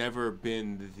has never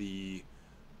been the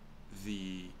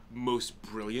most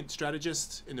brilliant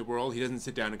strategist in the world. He doesn't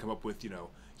sit down and come up with,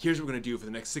 here's what we're going to do for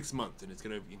the next 6 months, and it's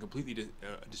going to completely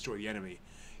destroy the enemy.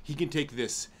 He can take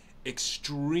this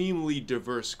extremely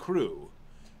diverse crew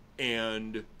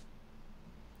and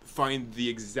find the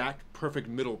exact perfect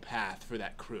middle path for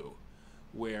that crew,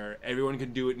 where everyone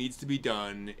can do what needs to be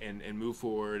done and move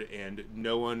forward, and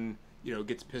no one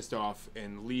gets pissed off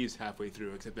and leaves halfway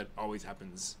through, except that always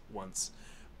happens once.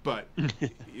 But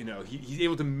he's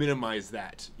able to minimize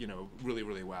that really,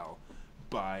 really well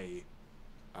by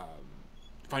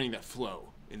finding that flow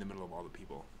in the middle of all the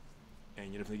people,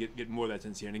 and you definitely get more of that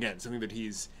sense here. And again, something that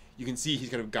you can see he's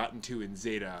kind of gotten to in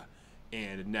Zeta,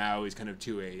 and now he's kind of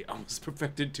almost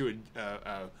perfected to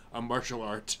a martial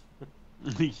art.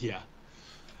 Yeah.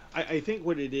 I think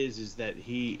what it is that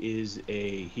he is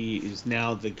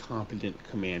now the competent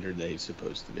commander that he's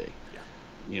supposed to be.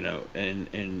 Yeah.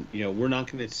 And we're not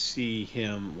going to see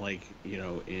him like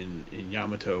in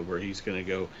Yamato, where he's going to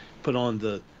go put on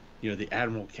the the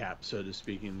admiral cap, so to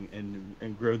speak,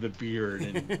 and grow the beard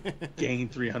and gain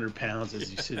 300 pounds as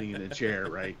he's sitting in a chair,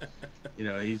 right?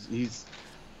 He's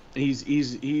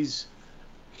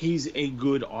a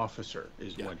good officer,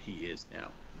 is what he is now.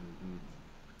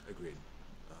 Agreed.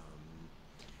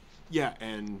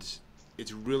 And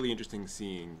it's really interesting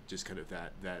seeing just kind of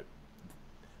that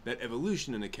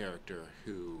evolution in a character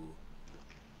who,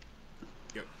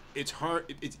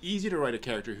 it's easy to write a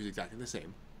character who's exactly the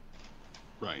same.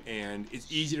 Right. And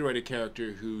it's easy to write a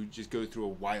character who just goes through a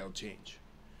wild change.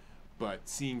 But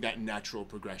seeing that natural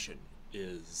progression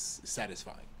is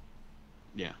satisfying.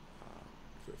 Yeah.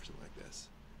 For something like this.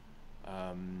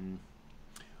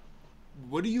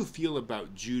 What do you feel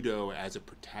about Judo as a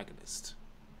protagonist?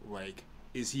 Like,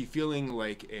 Is he feeling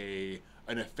like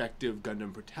an effective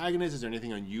Gundam protagonist? Is there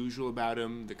anything unusual about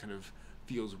him that kind of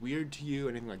feels weird to you?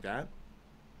 Anything like that?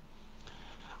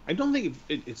 I don't think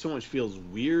it so much feels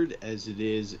weird as it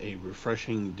is a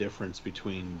refreshing difference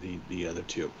between the other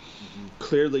two. Mm-hmm.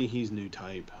 Clearly, he's new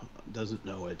type, doesn't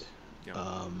know it,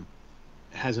 Yeah.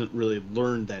 hasn't really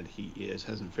learned that he is,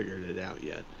 hasn't figured it out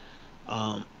yet.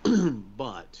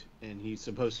 And he's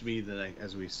supposed to be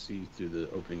as we see through the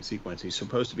opening sequence, he's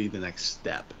supposed to be the next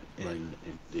step in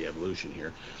the evolution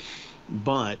here.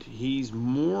 But he's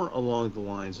more along the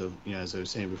lines of, as I was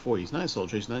saying before, he's not a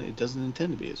soldier. He doesn't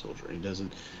intend to be a soldier. He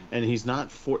doesn't, and he's not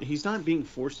being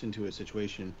forced into a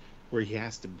situation where he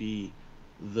has to be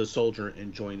the soldier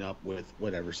and join up with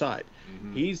whatever side.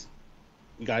 Mm-hmm. He's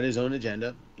got his own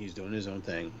agenda. He's doing his own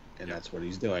thing, and that's what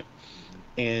he's doing.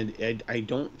 And I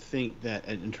don't think that,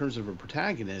 in terms of a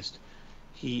protagonist,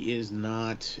 he is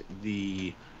not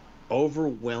the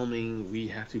overwhelming, we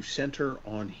have to center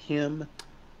on him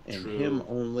and True. him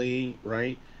only,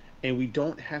 right? And we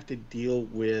don't have to deal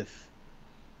with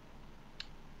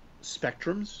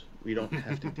spectrums. We don't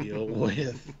have to deal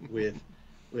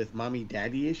with mommy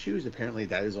daddy issues. Apparently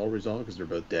that is all resolved because they're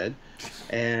both dead,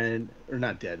 or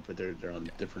not dead, but they're on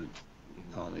different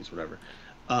colonies, whatever.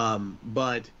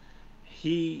 But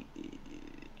he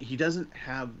doesn't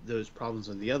have those problems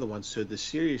on the other one, so the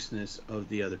seriousness of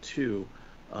the other two,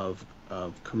 of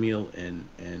Camille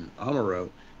and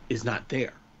Amuro, is not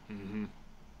there.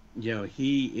 Mm-hmm.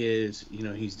 He is,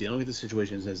 he's dealing with the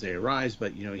situations as they arise,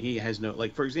 but he has no,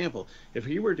 like, for example, if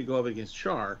he were to go up against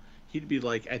Char, he'd be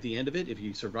like, at the end of it, if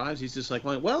he survives, he's just like,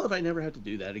 well, if I never have to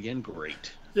do that again,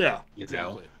 great. Yeah,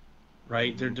 exactly.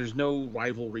 Right? There's no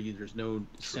rivalry. There's no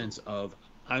sense of,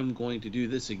 I'm going to do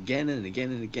this again and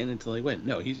again and again until I win.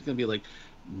 No, he's going to be like,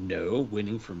 no,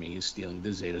 winning for me is stealing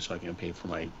the Zeta so I can pay for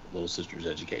my little sister's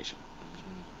education.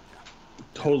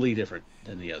 Totally different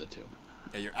than the other two.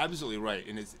 Yeah, you're absolutely right,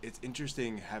 and it's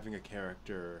interesting having a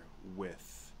character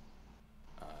with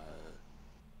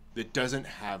that doesn't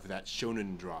have that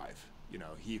shonen drive.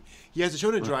 He has a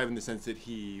shonen drive in the sense that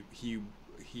he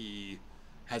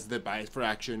has the bias for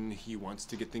action. He wants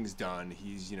to get things done.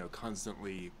 He's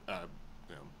constantly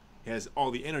he has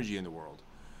all the energy in the world,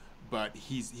 but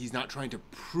he's not trying to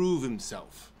prove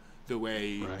himself the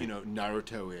way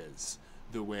Naruto is,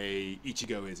 the way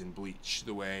Ichigo is in Bleach,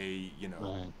 the way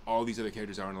all these other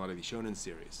characters are in a lot of these shonen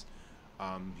series.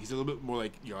 He's a little bit more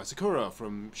like Asakura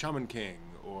from Shaman King,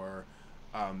 or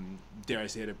dare I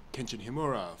say it, Kenshin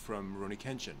Himura from Rurouni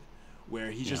Kenshin,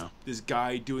 where he's just this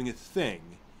guy doing a thing,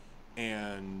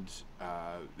 and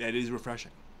that is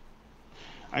refreshing.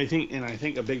 I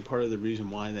think a big part of the reason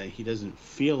why that he doesn't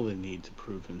feel the need to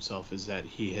prove himself is that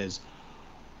he has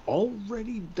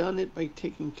already done it by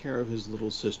taking care of his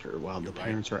little sister while the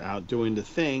parents are out doing the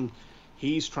thing.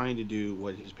 He's trying to do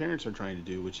what his parents are trying to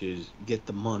do, which is get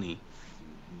the money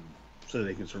so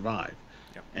they can survive.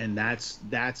 Yep. And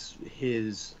that's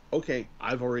his, okay,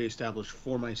 I've already established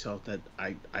for myself that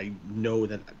I know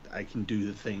that I can do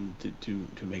the thing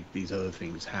to make these other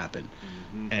things happen.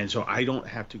 Mm-hmm. And so I don't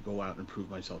have to go out and prove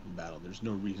myself in battle. There's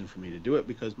no reason for me to do it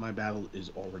because my battle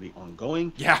is already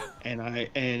ongoing. Yeah. And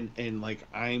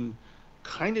I'm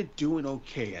kind of doing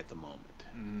okay at the moment.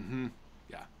 Mm-hmm.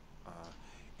 Yeah.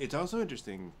 It's also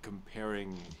interesting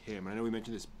comparing him, and I know we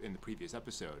mentioned this in the previous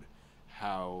episode,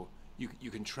 how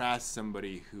you contrast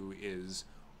somebody who is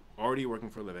already working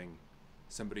for a living,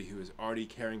 somebody who is already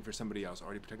caring for somebody else,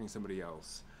 already protecting somebody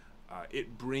else.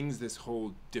 It brings this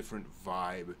whole different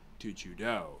vibe to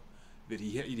Judo, that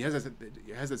he has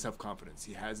that self-confidence.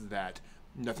 He has that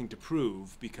nothing to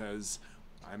prove because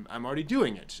I'm already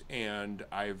doing it, and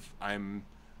I'm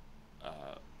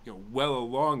well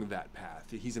along that path.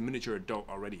 He's a miniature adult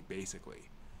already, basically.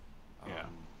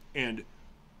 And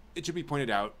it should be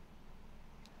pointed out,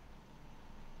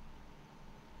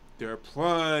 there are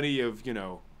plenty of,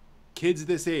 kids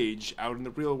this age out in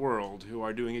the real world who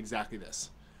are doing exactly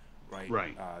this, right?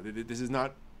 Right. This is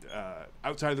not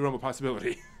outside the realm of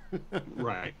possibility.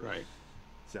 Right.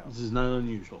 So this is not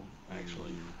unusual,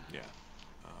 actually. Yeah.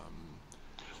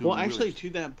 Well, actually, to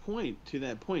that point,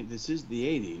 this is the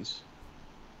 '80s,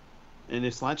 and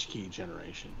it's latchkey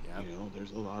generation. Yep.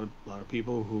 There's a lot of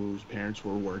people whose parents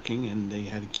were working and they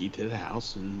had a key to the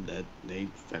house and that they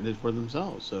fended for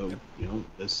themselves. So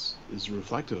this is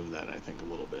reflective of that, I think, a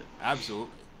little bit.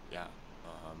 Absolutely, yeah.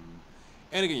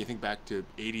 And again, you think back to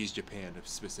 '80s Japan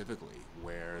specifically,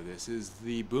 where this is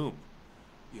the boom.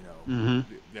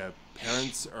 The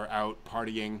parents are out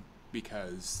partying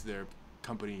because their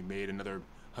company made another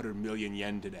 100 million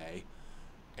yen today,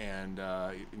 and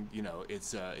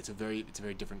it's a very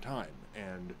different time,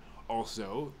 and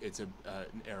also it's an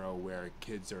era where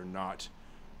kids are not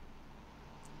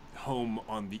home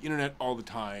on the internet all the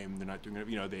time. They're not doing it.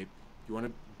 You want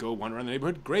to go wander around the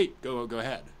neighborhood, great, go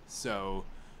ahead. So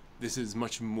this is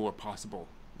much more possible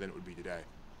than it would be today.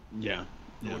 Yeah.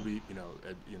 It would be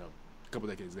a couple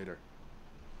decades later.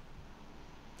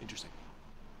 Interesting.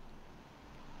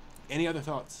 Any other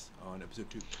thoughts on episode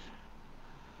 2?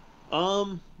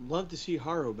 Love to see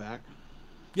Haro back.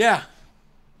 Yeah.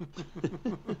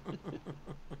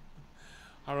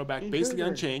 Haro back, basically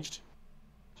unchanged.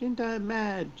 Shinta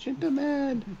mad.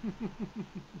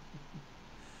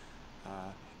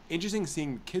 Interesting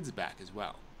seeing kids back as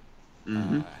well.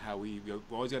 Mm-hmm. How we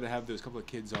always got to have those couple of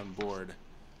kids on board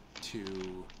to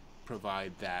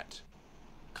provide that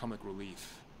comic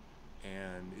relief,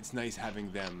 and it's nice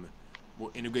having them more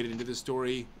integrated into the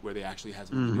story where they actually have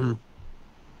something to do.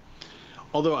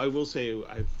 Although I will say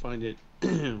I find it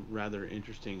rather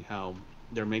interesting how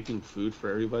they're making food for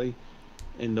everybody,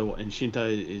 and Shinta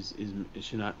is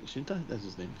Shinta, that's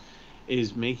his name,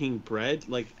 is making bread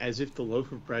like as if the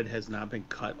loaf of bread has not been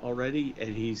cut already,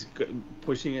 and he's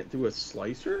pushing it through a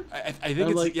slicer. I think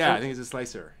it's like, I think it's a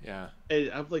slicer. Yeah.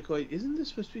 And I'm like, isn't this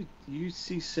supposed to be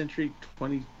UC Century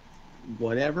 20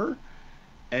 whatever?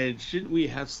 And shouldn't we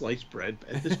have sliced bread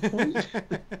at this point?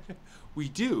 We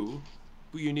do,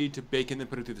 but you need to bake and then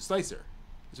put it through the slicer.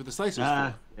 That's what the slicer's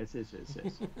for. Yes.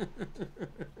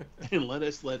 And let a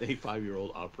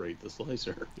 5-year-old operate the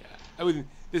slicer. Yeah.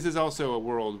 This is also a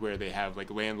world where they have like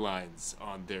landlines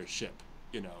on their ship,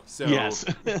 so. Yes.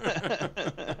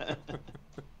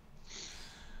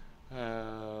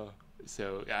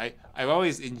 So I've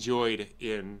always enjoyed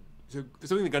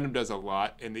something that Gundam does a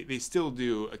lot, and they still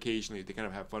do occasionally, they kind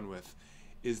of have fun with,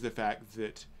 is the fact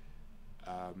that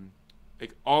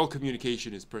like all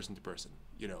communication is person to person.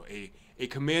 A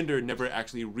commander never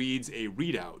actually reads a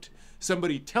readout.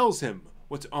 Somebody tells him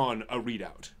what's on a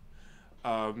readout.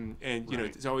 And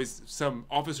it's always some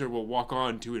officer will walk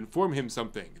on to inform him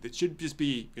something that should just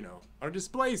be on a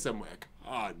display somewhere.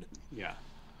 Come on. Yeah.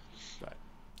 But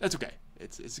that's okay.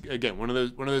 It's again one of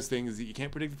those things that you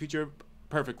can't predict the future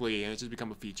perfectly, and it's just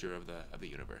become a feature of the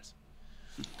universe.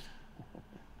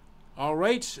 All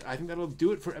right, I think that'll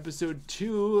do it for episode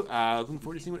 2. Looking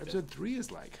forward to seeing what episode 3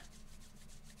 is like.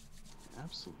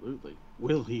 Absolutely.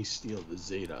 Will he steal the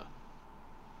Zeta?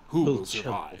 Who will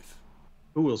survive?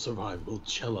 Who will survive? Will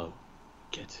Cello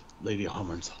get Lady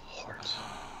Hamon's heart?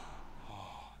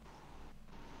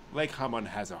 Like Hamon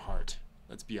has a heart.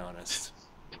 Let's be honest.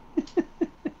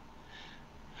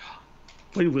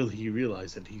 When will he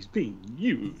realize that he's being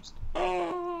used?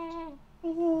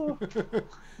 What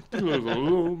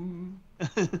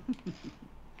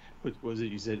was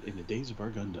it you said? In the days of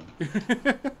our Gundam.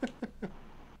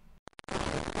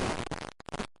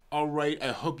 All right,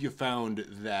 I hope you found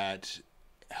that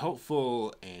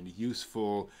helpful and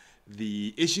useful.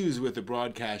 The issues with the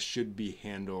broadcast should be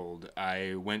handled.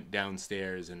 I went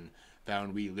downstairs and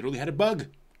found we literally had a bug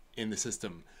in the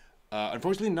system.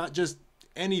 Unfortunately, not just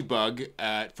any bug.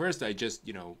 At first, I just,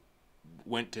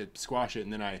 went to squash it,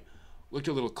 and then I looked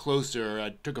a little closer.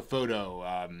 I took a photo.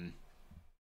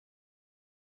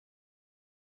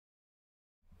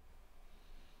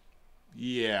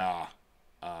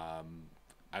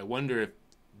 I wonder if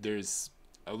there's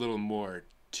a little more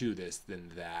to this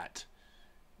than that.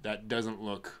 That doesn't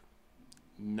look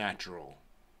natural.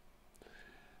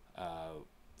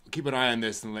 Keep an eye on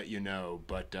this and let you know.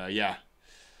 But yeah.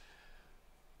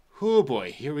 Oh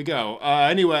boy, here we go.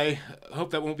 Anyway, hope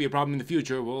that won't be a problem in the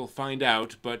future. We'll find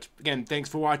out. But again, thanks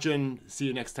for watching. See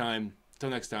you next time. Till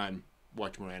next time,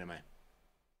 watch more anime.